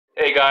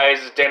Hey guys,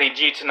 it's Danny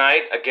G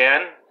tonight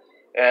again,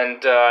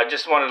 and I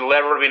just wanted to let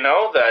everybody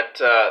know that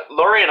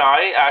Lori and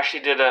I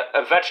actually did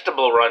a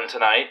vegetable run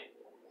tonight.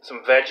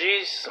 Some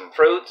veggies, some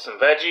fruits, some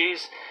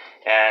veggies,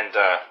 and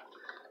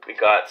we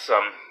got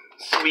some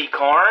sweet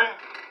corn.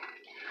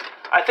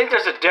 I think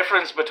there's a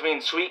difference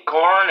between sweet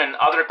corn and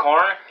other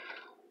corn.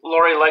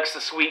 Lori likes the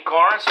sweet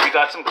corn, so we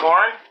got some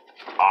corn.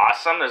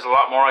 Awesome, there's a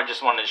lot more I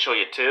just wanted to show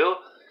you too.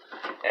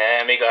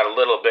 And we got a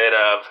little bit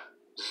of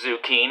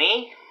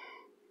zucchini,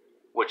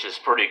 which is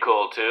pretty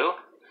cool too.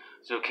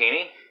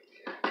 Zucchini.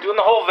 Doing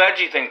the whole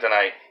veggie thing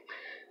tonight.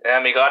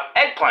 And we got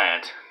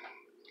eggplant.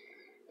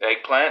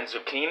 Eggplant,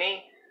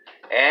 zucchini.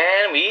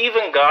 And we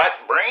even got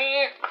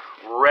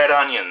red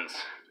onions.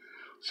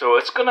 So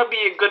it's going to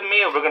be a good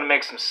meal. We're going to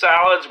make some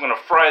salads. We're going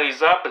to fry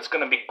these up. It's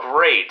going to be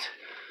great.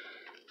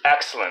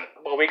 Excellent.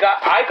 Well,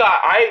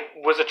 I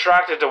was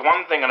attracted to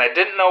one thing and I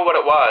didn't know what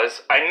it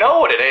was. I know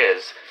what it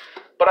is.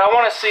 But I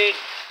want to see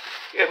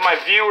if my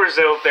viewers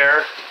out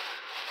there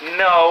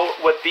know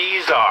what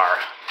these are.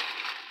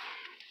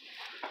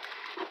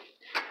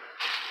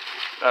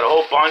 Got a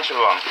whole bunch of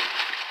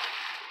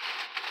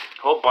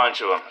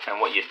them.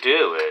 And what you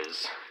do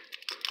is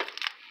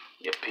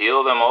you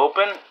peel them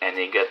open and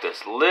you get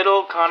this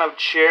little kind of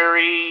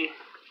cherry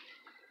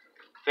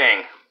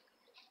thing.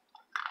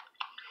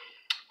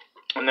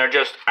 And they're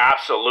just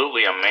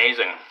absolutely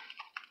amazing.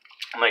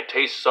 And they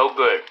taste so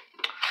good.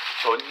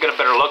 So get a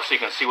better look so you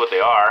can see what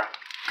they are.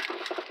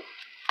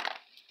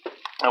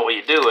 And what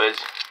you do is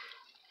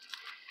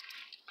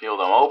peel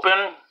them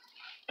open,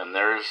 and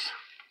there's,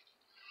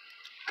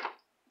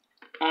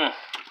 and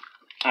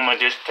they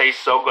just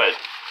taste so good.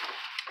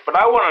 But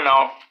I want to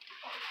know,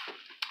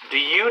 do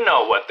you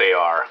know what they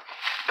are?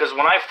 Because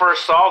when I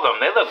first saw them,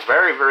 they looked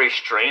very, very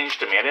strange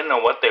to me. I didn't know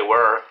what they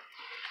were.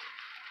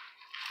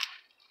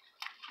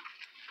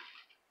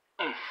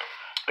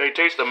 They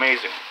taste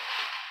amazing.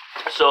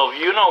 So if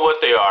you know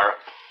what they are,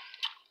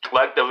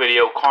 like the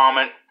video,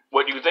 comment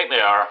what you think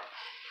they are,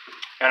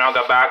 and I'll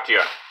get back to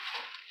you.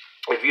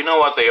 If you know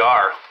what they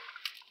are,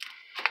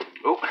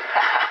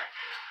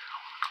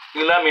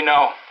 you let me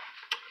know,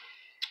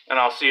 and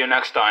I'll see you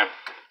next time.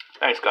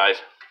 Thanks, guys.